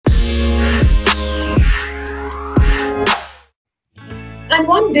And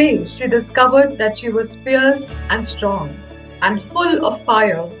one day she discovered that she was fierce and strong and full of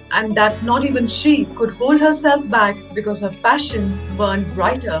fire, and that not even she could hold herself back because her passion burned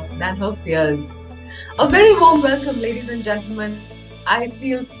brighter than her fears. A very warm welcome, ladies and gentlemen. I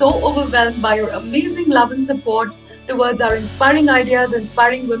feel so overwhelmed by your amazing love and support towards our Inspiring Ideas,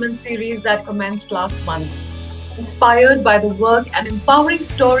 Inspiring Women series that commenced last month. Inspired by the work and empowering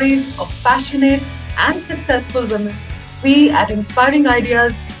stories of passionate and successful women, we at Inspiring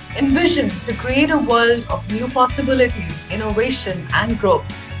Ideas envision to create a world of new possibilities, innovation, and growth.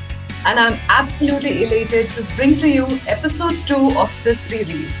 And I'm absolutely elated to bring to you episode 2 of this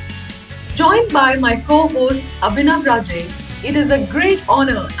series. Joined by my co-host Abhinav Raje, it is a great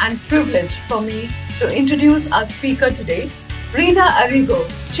honor and privilege for me to introduce our speaker today, Rita Arrigo,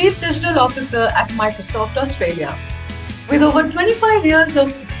 Chief Digital Officer at Microsoft Australia. With over 25 years of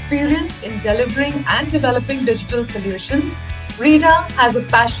experience in delivering and developing digital solutions, Rita has a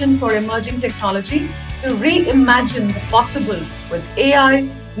passion for emerging technology to reimagine the possible with AI,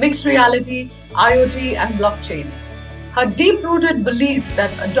 mixed reality, IoT, and blockchain. Her deep-rooted belief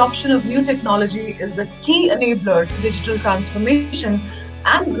that adoption of new technology is the key enabler to digital transformation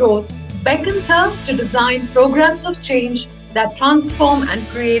and growth beckons her to design programs of change that transform and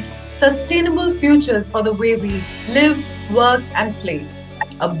create sustainable futures for the way we live, work, and play.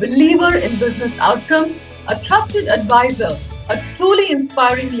 A believer in business outcomes, a trusted advisor, a truly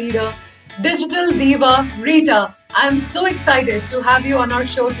inspiring leader, digital diva Rita, I am so excited to have you on our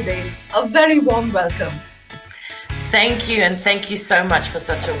show today. A very warm welcome. Thank you, and thank you so much for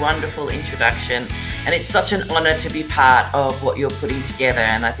such a wonderful introduction. And it's such an honor to be part of what you're putting together.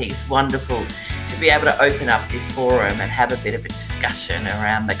 And I think it's wonderful to be able to open up this forum and have a bit of a discussion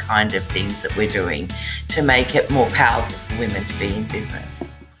around the kind of things that we're doing to make it more powerful for women to be in business.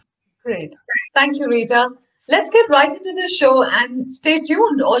 Great. Thank you, Rita. Let's get right into the show and stay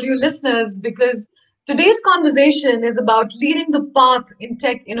tuned, all you listeners, because today's conversation is about leading the path in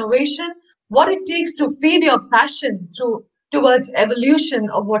tech innovation, what it takes to feed your passion towards evolution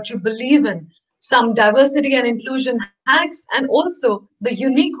of what you believe in, some diversity and inclusion hacks, and also the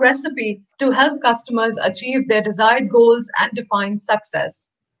unique recipe to help customers achieve their desired goals and define success.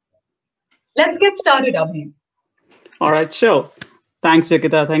 Let's get started, Abhi. All right, sure. Thanks,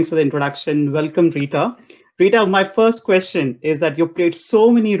 Yogita. Thanks for the introduction. Welcome, Rita. Rita, my first question is that you've played so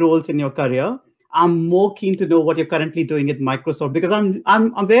many roles in your career. I'm more keen to know what you're currently doing at Microsoft because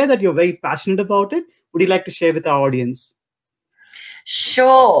I'm aware that you're very passionate about it. Would you like to share with our audience?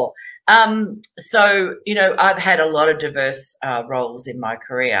 Sure. So, I've had a lot of diverse roles in my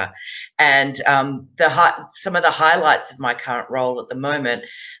career, and some of the highlights of my current role at the moment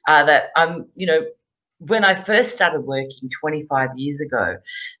are that when I first started working 25 years ago,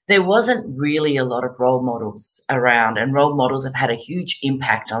 there wasn't really a lot of role models around, and role models have had a huge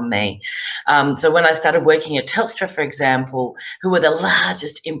impact on me. So when I started working at Telstra, for example, who were the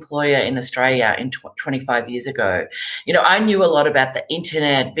largest employer in Australia 25 years ago, I knew a lot about the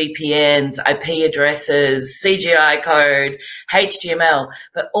internet, VPNs, IP addresses, CGI code, HTML,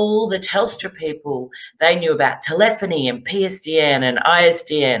 but all the Telstra people, they knew about telephony and PSTN and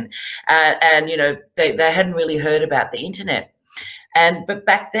ISDN, and they hadn't really heard about the internet. But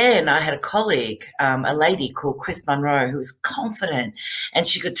back then I had a colleague, a lady called Chris Munro, who was confident, and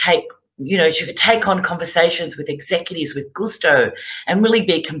she could take on conversations with executives with gusto and really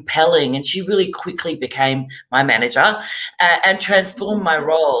be compelling. And she really quickly became my manager and transformed my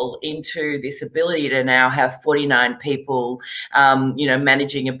role into this ability to now have 49 people,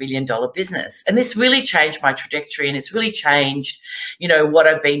 managing $1 billion business. And this really changed my trajectory, and it's really changed, what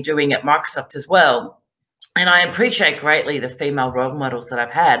I've been doing at Microsoft as well. And I appreciate greatly the female role models that I've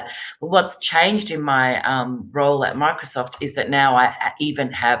had. But what's changed in my role at Microsoft is that now I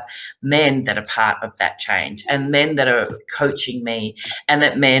even have men that are part of that change, and men that are coaching me, and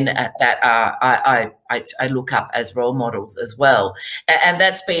that men that I look up as role models as well. And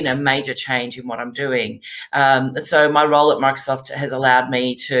that's been a major change in what I'm doing. So my role at Microsoft has allowed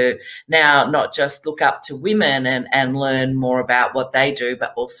me to now not just look up to women and learn more about what they do,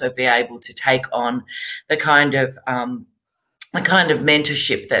 but also be able to take on the kind of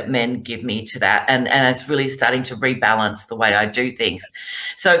mentorship that men give me to that, and it's really starting to rebalance the way I do things.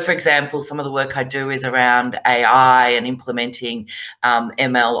 So, for example, some of the work I do is around AI and implementing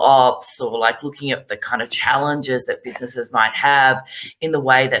ML ops, or like looking at the kind of challenges that businesses might have in the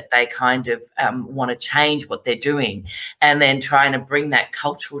way that they kind of want to change what they're doing, and then trying to bring that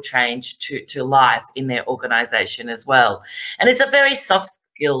cultural change to life in their organization as well. And it's a very soft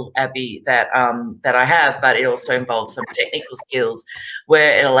skill, Abby, that that I have, but it also involves some technical skills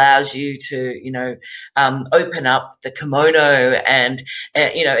where it allows you to, open up the kimono and,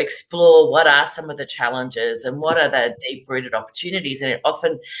 explore what are some of the challenges and what are the deep-rooted opportunities. And it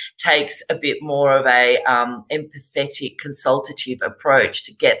often takes a bit more of a empathetic, consultative approach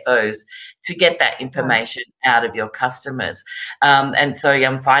to get that information out of your customers. And so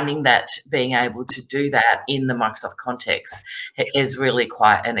I'm finding that being able to do that in the Microsoft context is really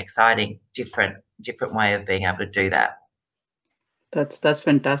quite an exciting, different way of being able to do that. That's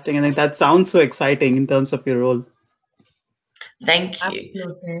fantastic. I think that sounds so exciting in terms of your role. Thank you.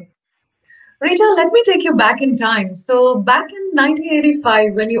 Absolutely. Rita, let me take you back in time. So back in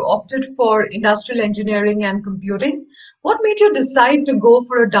 1985, when you opted for industrial engineering and computing, what made you decide to go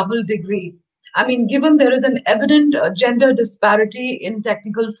for a double degree? I mean, given there is an evident gender disparity in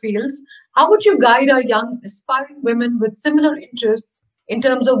technical fields, how would you guide our young aspiring women with similar interests in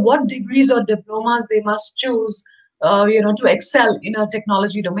terms of what degrees or diplomas they must choose, to excel in a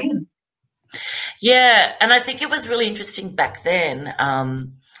technology domain? Yeah, and I think it was really interesting back then.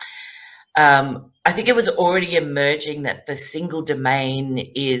 I think it was already emerging that the single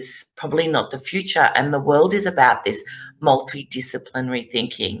domain is probably not the future, and the world is about this multidisciplinary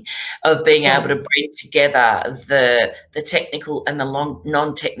thinking of being able to bring together the technical and the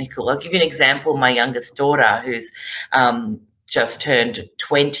non-technical. I'll give you an example. My youngest daughter, who's just turned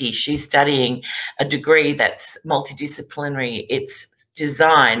 20, she's studying a degree that's multidisciplinary. It's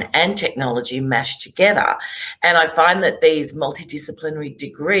design and technology mashed together. And I find that these multidisciplinary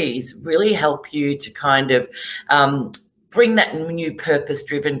degrees really help you to kind of bring that new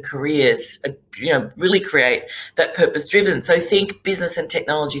purpose-driven careers, really create that purpose-driven. So think business and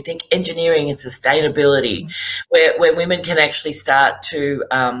technology, think engineering and sustainability, where women can actually start to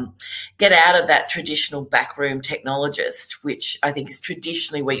get out of that traditional backroom technologist, which I think is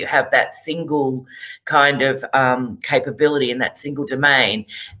traditionally where you have that single kind of capability in that single domain,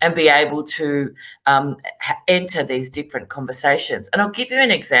 and be able to enter these different conversations. And I'll give you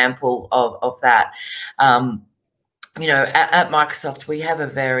an example of that. At Microsoft, we have a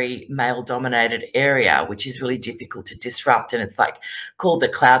very male-dominated area, which is really difficult to disrupt, and it's called the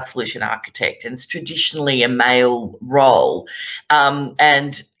cloud solution architect, and it's traditionally a male role,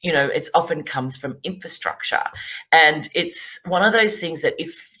 and it often comes from infrastructure, and it's one of those things that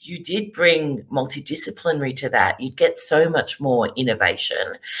if you did bring multidisciplinary to that, you'd get so much more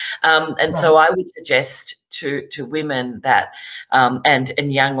innovation, and so I would suggest to women that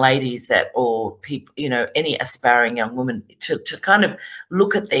and young ladies that, or people, any aspiring young woman, to kind of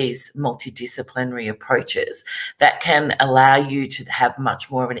look at these multidisciplinary approaches that can allow you to have much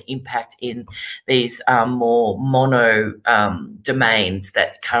more of an impact in these more mono domains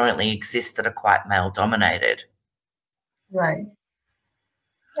that currently exist that are quite male dominated. Right.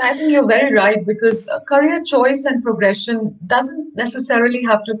 I think you're very right, because career choice and progression doesn't necessarily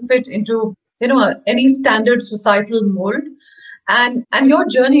have to fit into any standard societal mold, and your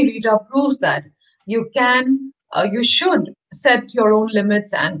journey, Rita, proves that you should set your own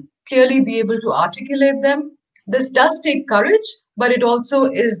limits and clearly be able to articulate them. This does take courage, but it also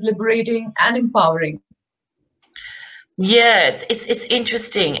is liberating and empowering. Yeah, it's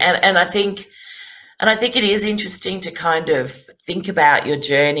interesting, and I think it is interesting to kind of think about your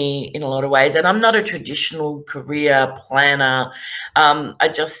journey in a lot of ways. And I'm not a traditional career planner. I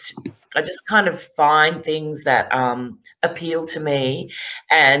just kind of find things that appeal to me,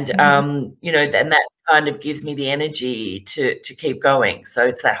 and and that kind of gives me the energy to keep going. So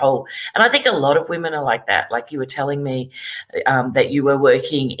it's that whole, and I think a lot of women are like that. Like you were telling me that you were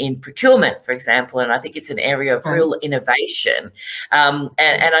working in procurement, for example, and I think it's an area of real innovation. And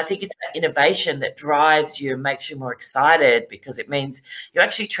I think it's that innovation that drives you and makes you more excited, because it means you're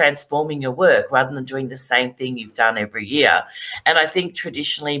actually transforming your work rather than doing the same thing you've done every year. And I think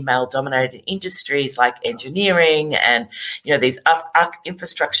traditionally male-dominated industries like engineering and these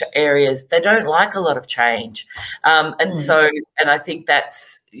infrastructure areas, they don't like a lot of change, and I think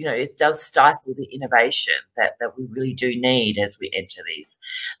that's it does stifle the innovation that we really do need as we enter these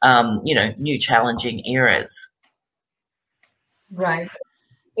new challenging eras. Right.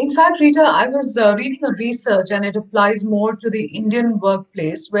 In fact, Rita, I was reading a research, and it applies more to the Indian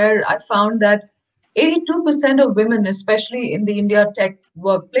workplace, where I found that 82% of women, especially in the India tech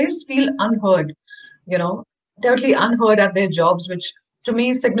workplace, feel unheard, totally unheard at their jobs, which to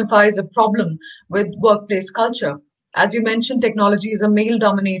me signifies a problem with workplace culture. As you mentioned, technology is a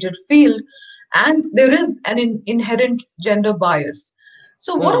male-dominated field, and there is an inherent gender bias.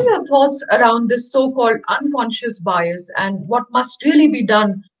 So what are your thoughts around this so-called unconscious bias, and what must really be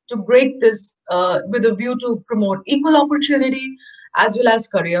done to break this with a view to promote equal opportunity as well as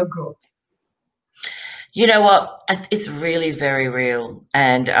career growth? You know what? It's really very real,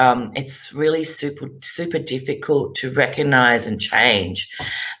 and it's really super difficult to recognize and change.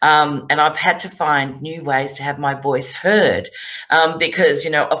 And I've had to find new ways to have my voice heard, because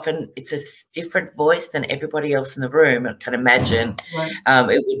often it's a different voice than everybody else in the room. I can imagine Right.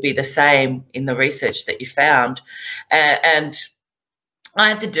 it would be the same in the research that you found, and I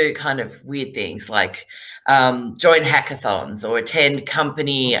have to do kind of weird things like join hackathons or attend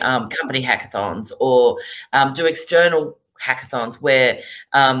company hackathons, or do external hackathons where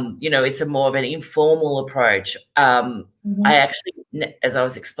it's a more of an informal approach. I actually, as I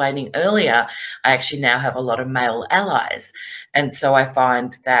was explaining earlier, I actually now have a lot of male allies, and so I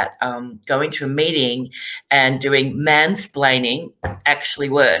find that going to a meeting and doing mansplaining actually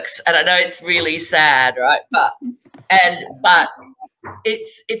works. And I know it's really sad, right? But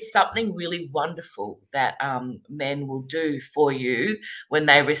it's something really wonderful that men will do for you when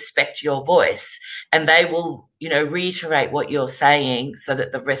they respect your voice, and they will reiterate what you're saying so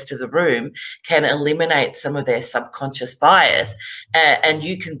that the rest of the room can eliminate some of their subconscious bias, and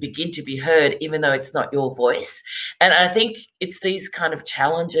you can begin to be heard even though it's not your voice. And I think it's these kind of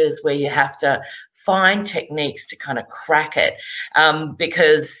challenges where you have to find techniques to kind of crack it,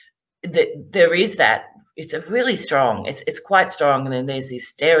 because there is that. It's a really strong, it's quite strong. And then there's these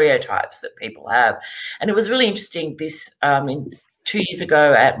stereotypes that people have. And it was really interesting this, 2 years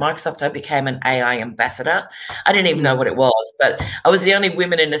ago at Microsoft, I became an AI ambassador. I didn't even know what it was, but I was the only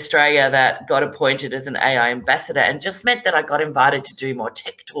woman in Australia that got appointed as an AI ambassador, and just meant that I got invited to do more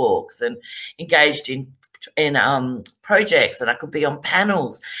tech talks and engaged in projects, and I could be on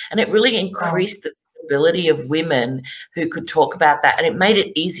panels, and it really increased the ability of women who could talk about that, and it made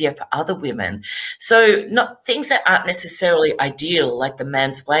it easier for other women. So not things that aren't necessarily ideal, like the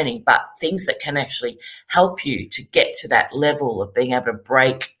mansplaining, but things that can actually help you to get to that level of being able to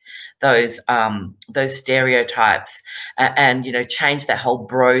break those stereotypes, and change that whole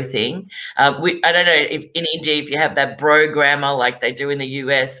bro thing. I don't know if in India, if you have that bro grammar like they do in the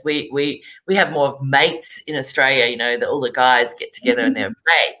US. We have more of mates in Australia. That all the guys get together and they're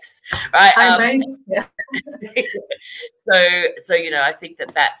mates, right? Hi, mate. Yeah. So I think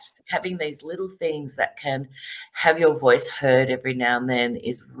that having these little things that can have your voice heard every now and then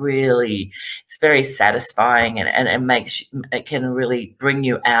is really, it's very satisfying, and it can really bring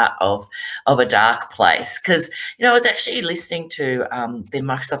you out of a dark place. Because I was actually listening to the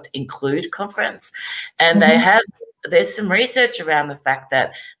Microsoft Include conference, and there's some research around the fact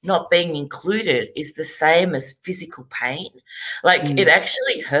that not being included is the same as physical pain. Like it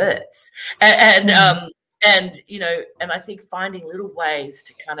actually hurts, and I think finding little ways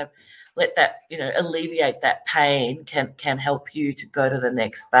to kind of let that, alleviate that pain can help you to go to the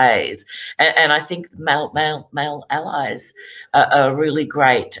next phase. And I think male allies are a really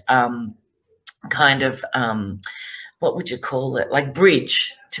great kind of what would you call it, like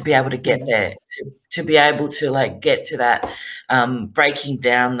bridge to be able to get there, to be able to like get to that breaking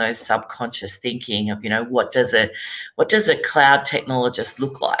down those subconscious thinking of, what does a cloud technologist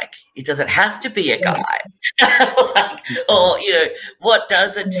look like? Does it have to be a guy? Or, what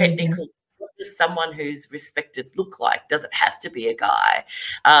does a technical, what does someone who's respected look like? Does it have to be a guy?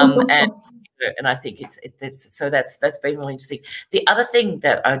 And I think that's been really interesting. The other thing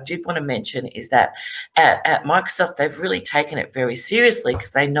that I did want to mention is that at Microsoft, they've really taken it very seriously,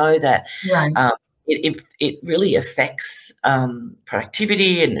 because they know that it really affects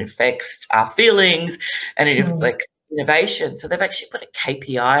productivity, and it affects our feelings, and it affects innovation. So they've actually put a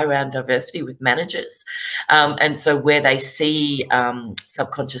KPI around diversity with managers. And so where they see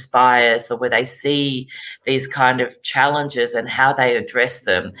subconscious bias, or where they see these kind of challenges and how they address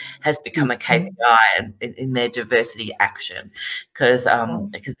them, has become a KPI in their diversity action. Because I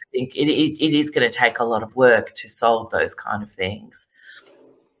think it is going to take a lot of work to solve those kind of things.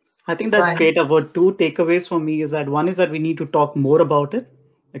 I think that's great. About two takeaways for me is that one is that we need to talk more about it,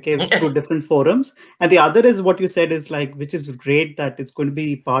 through different forums. And the other is what you said is like, which is great, that it's going to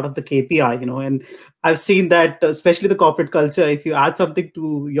be part of the KPI, and I've seen that, especially the corporate culture, if you add something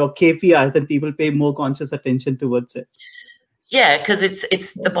to your KPIs, then people pay more conscious attention towards it. Yeah, because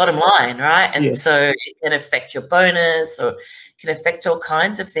it's the bottom line, right? And so it can affect your bonus, or it can affect all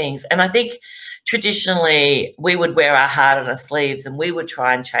kinds of things. And I think traditionally we would wear our heart on our sleeves, and we would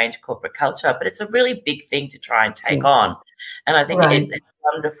try and change corporate culture, but it's a really big thing to try and take on. And I think it's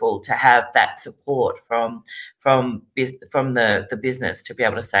wonderful to have that support from the business, to be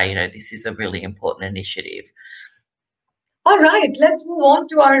able to say, this is a really important initiative. All right, let's move on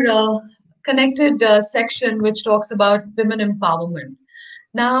to our connected section, which talks about women empowerment.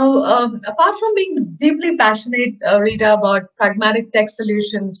 Now, apart from being deeply passionate, Rita, about pragmatic tech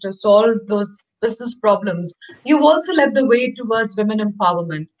solutions to solve those business problems, you've also led the way towards women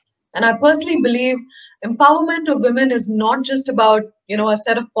empowerment. And I personally believe empowerment of women is not just about, a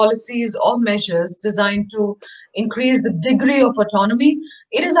set of policies or measures designed to increase the degree of autonomy.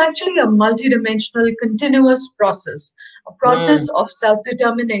 It is actually a multidimensional, continuous process, a process Mm. of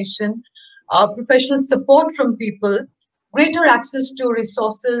self-determination, professional support from people, greater access to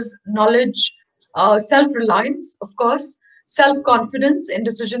resources, knowledge, self reliance, of course, self confidence in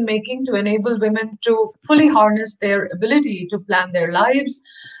decision making to enable women to fully harness their ability to plan their lives,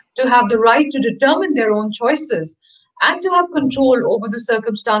 to have the right to determine their own choices, and to have control over the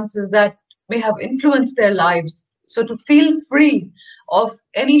circumstances that may have influenced their lives. So, to feel free of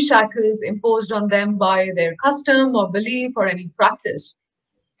any shackles imposed on them by their custom or belief or any practice.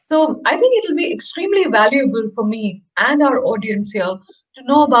 So I think it'll be extremely valuable for me and our audience here to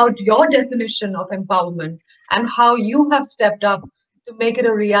know about your definition of empowerment and how you have stepped up to make it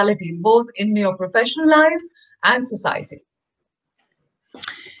a reality, both in your professional life and society.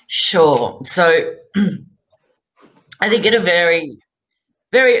 Sure. So I think in a very,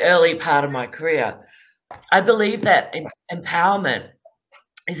 very early part of my career, I believe that empowerment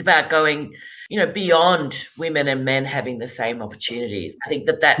is about going, beyond women and men having the same opportunities. I think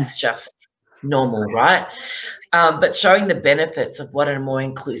that that's just normal, right? But showing the benefits of what a more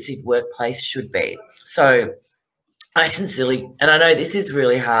inclusive workplace should be. So I sincerely, and I know this is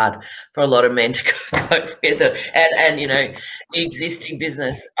really hard for a lot of men to cope with, and the existing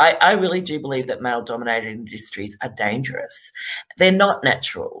business. I really do believe that male-dominated industries are dangerous. They're not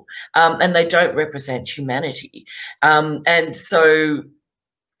natural, and they don't represent humanity. And so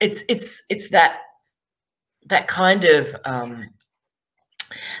it's that kind of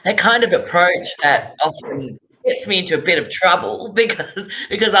approach that often gets me into a bit of trouble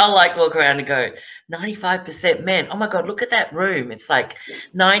because I'll walk around and go 95% men. Oh my God, look at that room. It's like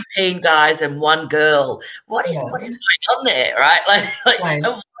 19 guys and one girl. What is going on there, right? Right. And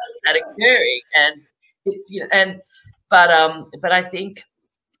why is that occurring? And it's but I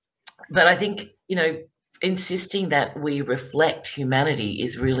think insisting that we reflect humanity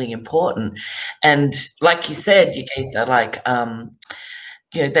is really important. And like you said, Yukitha,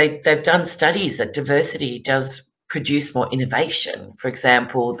 they've done studies that diversity does produce more innovation. For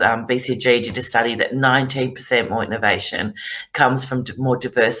example, BCG did a study that 19% more innovation comes from more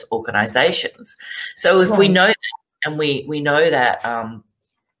diverse organisations. So if we know that, and we know that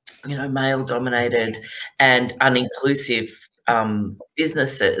male-dominated and uninclusive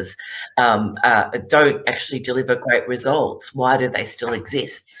businesses don't actually deliver great results, why do they still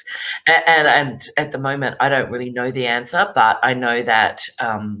exist? And at the moment, I don't really know the answer, but I know that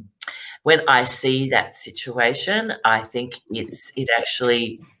when I see that situation, I think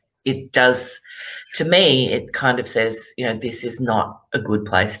it does, to me, it kind of says, this is not a good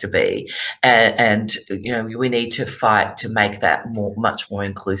place to be. And we need to fight to make that much more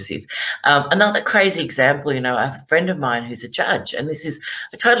inclusive. Another crazy example, I have a friend of mine who's a judge, and this is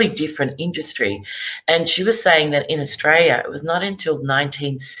a totally different industry. And she was saying that in Australia, it was not until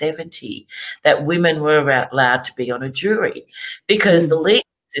 1970 that women were allowed to be on a jury because the legal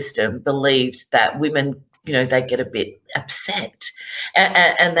system believed that women, they get a bit upset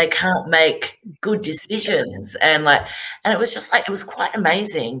and they can't make good decisions. And it was just it was quite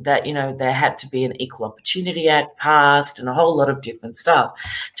amazing that, there had to be an Equal Opportunity Act passed and a whole lot of different stuff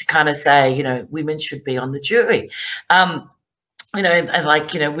to kind of say, women should be on the jury.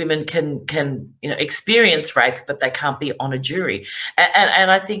 Women can experience rape, but they can't be on a jury. And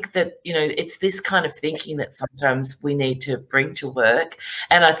I think that, it's this kind of thinking that sometimes we need to bring to work.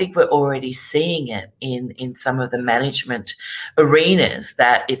 And I think we're already seeing it in some of the management arenas,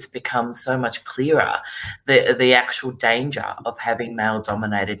 that it's become so much clearer, the actual danger of having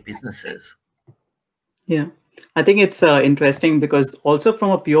male-dominated businesses. Yeah. I think it's interesting because also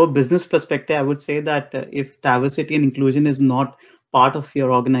from a pure business perspective, I would say that if diversity and inclusion is not part of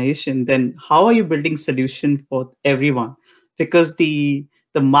your organization, then how are you building solution for everyone? Because the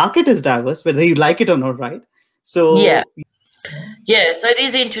market is diverse, whether you like it or not, right? So yeah. So it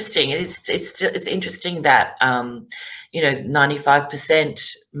is interesting. It's interesting that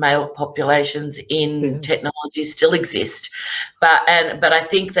 95% male populations in technology still exist, but I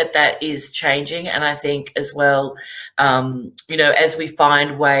think that is changing, and I think as well, as we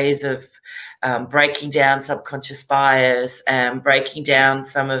find ways of breaking down subconscious bias and breaking down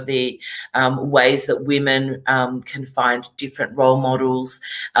some of the ways that women can find different role models,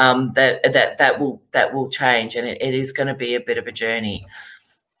 that will change, and it is going to be a bit of a journey.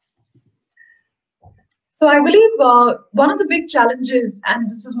 So I believe one of the big challenges, and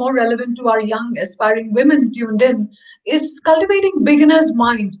this is more relevant to our young aspiring women tuned in, is cultivating beginner's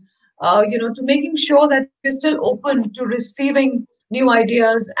mind. To making sure that we're still open to receiving new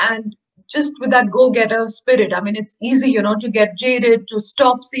ideas and just with that go-getter spirit. I mean, it's easy, to get jaded, to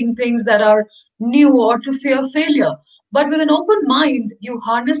stop seeing things that are new or to fear failure. But with an open mind, you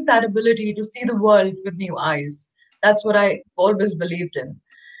harness that ability to see the world with new eyes. That's what I always believed in.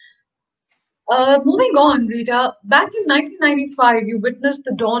 Moving on, Rita, back in 1995, you witnessed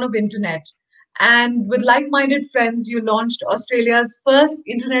the dawn of internet. And with like-minded friends, you launched Australia's first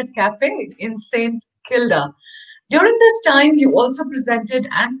internet cafe in St. Kilda. During this time, you also presented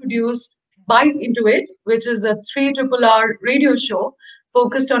and produced Bite Into It, which is a 3 radio show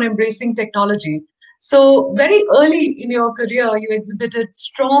focused on embracing technology. So, very early in your career, you exhibited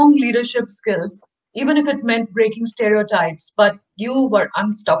strong leadership skills, even if it meant breaking stereotypes, but you were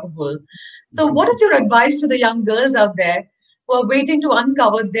unstoppable. So, what is your advice to the young girls out there who are waiting to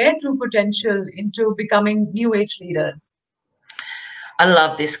uncover their true potential into becoming new age leaders? I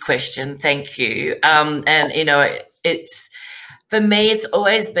love this question. Thank you. And it's for me, it's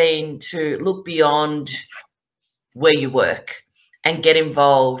always been to look beyond where you work and get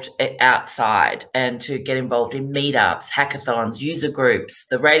involved outside, and to get involved in meetups, hackathons, user groups,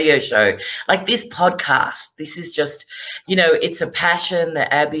 the radio show, like this podcast. This is just, it's a passion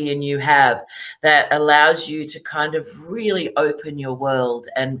that Abby and you have that allows you to kind of really open your world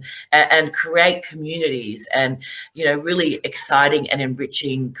and create communities and, really exciting and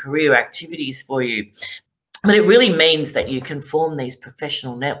enriching career activities for you. But it really means that you can form these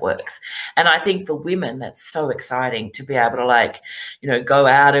professional networks. And I think for women, that's so exciting to be able to go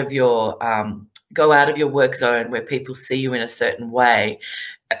out of your work zone where people see you in a certain way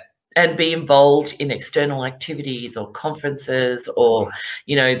and be involved in external activities or conferences or,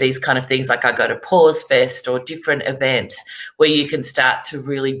 these kind of things. Like I go to Pause Fest or different events where you can start to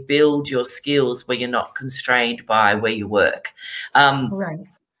really build your skills where you're not constrained by where you work. Right.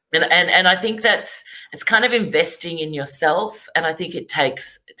 And I think it's kind of investing in yourself. And I think it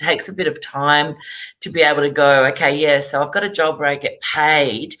takes a bit of time to be able to go, okay, yeah, so I've got a job where I get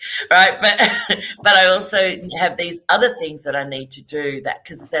paid, right? But I also have these other things that I need to do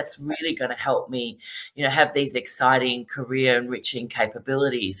because that's really going to help me, have these exciting career enriching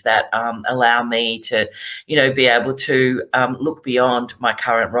capabilities that allow me to, be able to look beyond my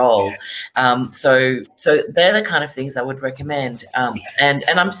current role. So they're the kind of things I would recommend. And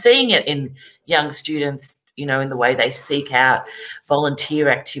I'm seeing it in young students, in the way they seek out volunteer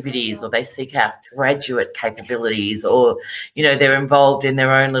activities or they seek out graduate capabilities, or, they're involved in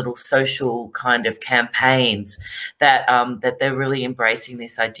their own little social kind of campaigns that they're really embracing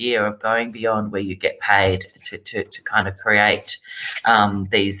this idea of going beyond where you get paid to kind of create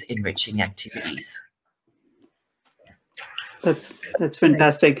these enriching activities. That's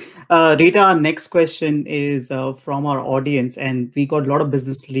fantastic. Rita, our next question is from our audience, and we got a lot of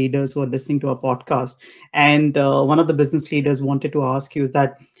business leaders who are listening to our podcast. And one of the business leaders wanted to ask you is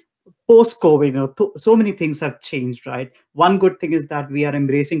that post-COVID, so many things have changed, right? One good thing is that we are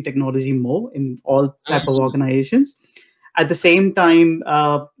embracing technology more in all type of organizations. At the same time,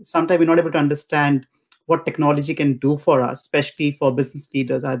 sometimes we're not able to understand what technology can do for us, especially for business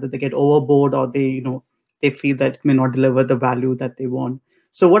leaders. Either they get overboard or they feel that it may not deliver the value that they want.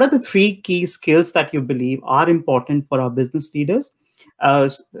 So what are the 3 key skills that you believe are important for our business leaders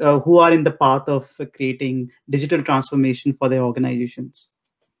who are in the path of creating digital transformation for their organizations?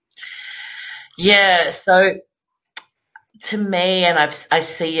 Yeah, so to me, and I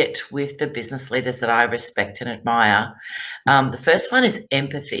see it with the business leaders that I respect and admire, the first one is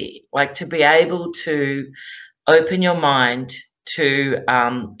empathy, like to be able to open your mind to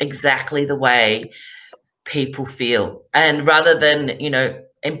exactly the way people feel, and rather than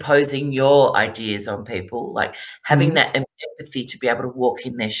imposing your ideas on people, like having that empathy to be able to walk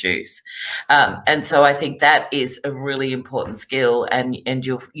in their shoes. And so I think that is a really important skill, and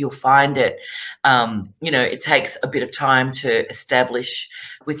you'll find it, it takes a bit of time to establish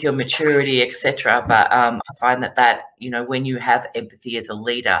with your maturity, etc. But I find that when you have empathy as a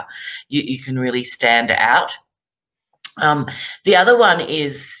leader, you can really stand out. The other one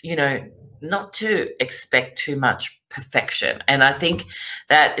is, not to expect too much perfection. And I think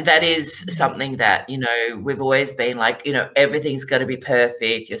that is something that, we've always been like, everything's got to be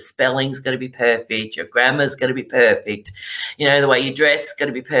perfect. Your spelling's got to be perfect. Your grammar's got to be perfect. The way you dress is got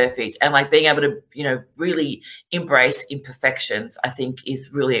to be perfect. And like being able to, really embrace imperfections, I think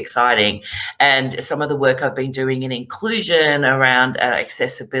is really exciting. And some of the work I've been doing in inclusion around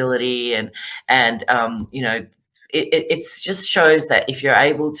accessibility and it just shows that if you're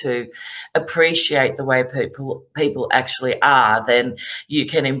able to appreciate the way people actually are, then you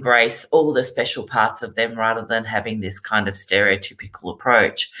can embrace all the special parts of them rather than having this kind of stereotypical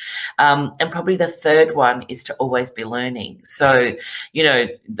approach. And probably the third one is to always be learning. So, you know,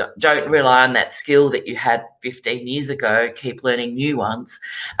 don't rely on that skill that you had 15 years ago. Keep learning new ones,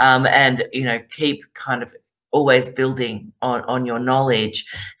 and, you know, keep kind of always building on your knowledge,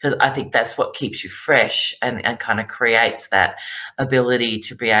 because I think that's what keeps you fresh and kind of creates that ability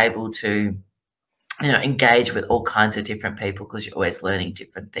to be able to, you know, engage with all kinds of different people, because you're always learning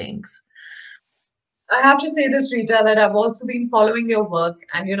different things. I have to say this, Rita, that I've also been following your work,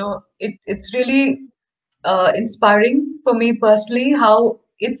 and you know, it's really inspiring for me personally how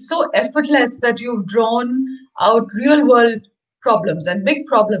it's so effortless that you've drawn out real world problems and big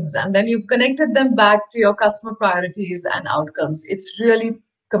problems, and then you've connected them back to your customer priorities and outcomes. It's really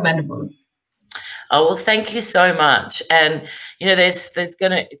commendable. Oh, well, thank you so much. And, you know, and,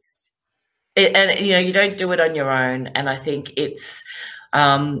 you know, you don't do it on your own. And I think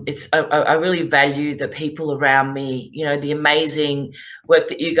I really value the people around me, you know, the amazing work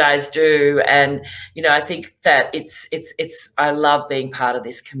that you guys do. And, you know, I think that I love being part of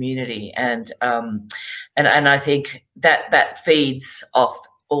this community, and I think that feeds off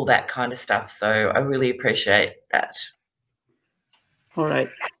all that kind of stuff. So I really appreciate that. All right,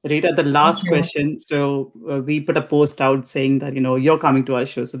 Rita, the last question. So we put a post out saying that, you know, you're coming to our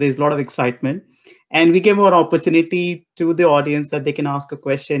show. So there's a lot of excitement, and we give more opportunity to the audience that they can ask a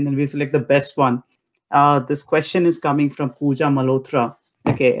question, and we select the best one. This question is coming from Pooja Malhotra.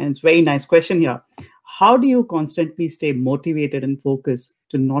 Okay, and it's a very nice question here. How do you constantly stay motivated and focused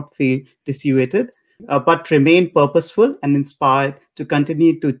to not feel dissuaded, but remain purposeful and inspired to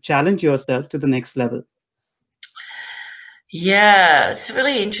continue to challenge yourself to the next level? Yeah, it's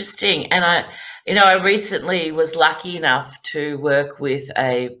really interesting. And I recently was lucky enough to work with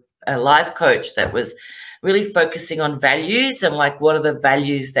a life coach that was really focusing on values and like, what are the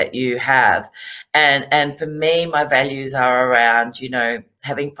values that you have? And for me, my values are around, you know,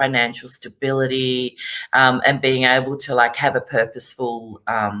 having financial stability, and being able to like have a purposeful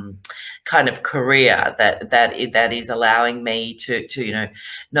kind of career that is allowing me to you know,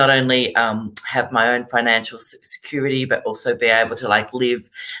 not only have my own financial security, but also be able to like live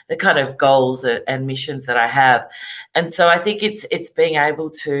the kind of goals and missions that I have. And so I think it's being able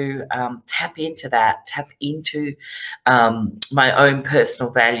to tap into my own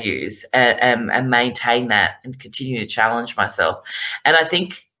personal values, and maintain that and continue to challenge myself. And I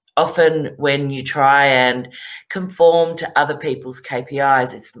think often when you try and conform to other people's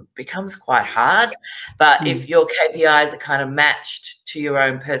KPIs, it becomes quite hard. But if your KPIs are kind of matched to your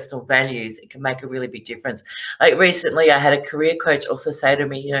own personal values, it can make a really big difference. Like recently, I had a career coach also say to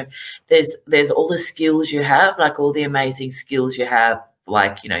me, you know, there's all the skills you have, like all the amazing skills you have.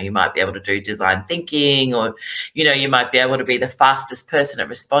 Like, you know, you might be able to do design thinking, or, you know, you might be able to be the fastest person at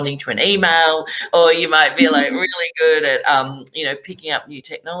responding to an email, or you might be like really good at, you know, picking up new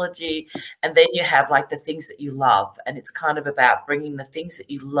technology. And then you have like the things that you love. And it's kind of about bringing the things that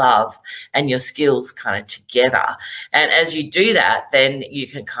you love and your skills kind of together. And as you do that, then you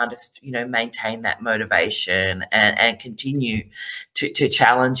can kind of, you know, maintain that motivation and continue to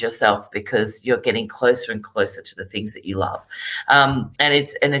challenge yourself, because you're getting closer and closer to the things that you love. And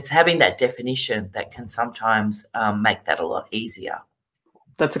it's having that definition that can sometimes make that a lot easier.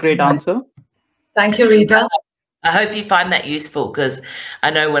 That's a great answer. Thank you, Rita. I hope you find that useful, because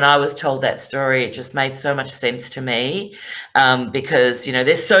I know when I was told that story, it just made so much sense to me, because, you know,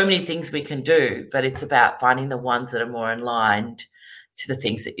 there's so many things we can do, but it's about finding the ones that are more aligned to the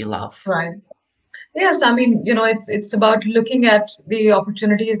things that you love. Right. Yes, I mean, you know, it's about looking at the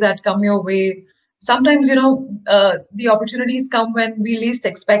opportunities that come your way. Sometimes, you know, the opportunities come when we least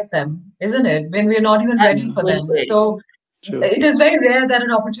expect them, isn't it? When we're not even ready for them. So True. It is very rare that an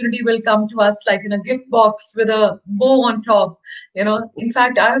opportunity will come to us like in a gift box with a bow on top. You know, in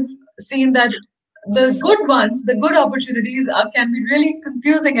fact, I've seen that the good ones, the good opportunities can be really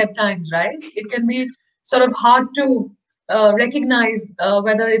confusing at times, right? It can be sort of hard to recognize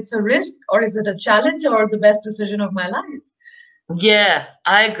whether it's a risk or is it a challenge or the best decision of my life. Yeah,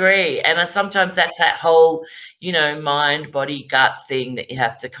 I agree. And sometimes that's that whole, you know, mind, body, gut thing that you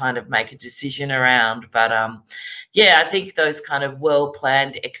have to kind of make a decision around. But yeah, I think those kind of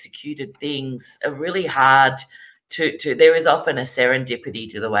well-planned, executed things are really hard to there is often a serendipity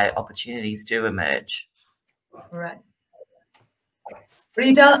to the way opportunities do emerge. Right.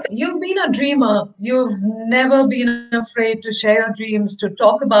 Rita, you've been a dreamer. You've never been afraid to share your dreams, to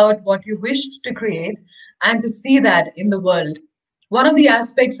talk about what you wished to create and to see that in the world. One of the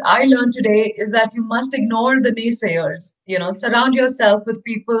aspects I learned today is that you must ignore the naysayers. Surround yourself with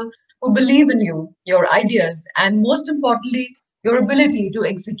people who believe in you, your ideas, and most importantly, your ability to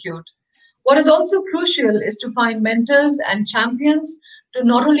execute. What is also crucial is to find mentors and champions to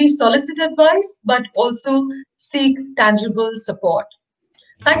not only solicit advice but also seek tangible support.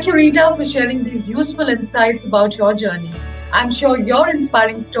 Thank you, Rita, for sharing these useful insights about your journey. I'm sure your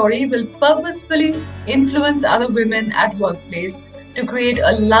inspiring story will purposefully influence other women at workplace to create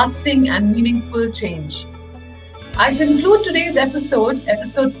a lasting and meaningful change. I conclude today's episode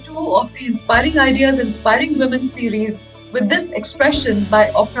 2 of the Inspiring Ideas, Inspiring Women series, with this expression by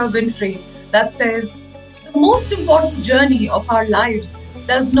Oprah Winfrey that says, the most important journey of our lives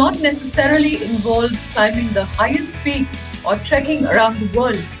does not necessarily involve climbing the highest peak or trekking around the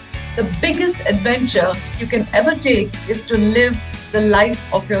world. The biggest adventure you can ever take is to live the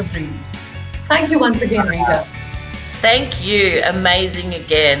life of your dreams. Thank you once again, Rita. Thank you. Amazing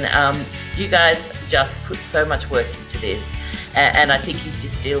again. You guys just put so much work into this, and I think you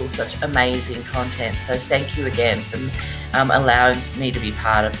distill such amazing content. So thank you again for allowing me to be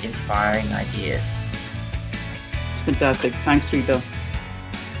part of Inspiring Ideas. It's fantastic. Thanks, Rita.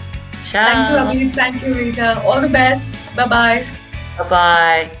 Ciao. Thank you, Abhi. Thank you, Rita. All the best. Bye-bye.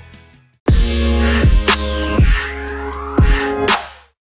 Bye-bye.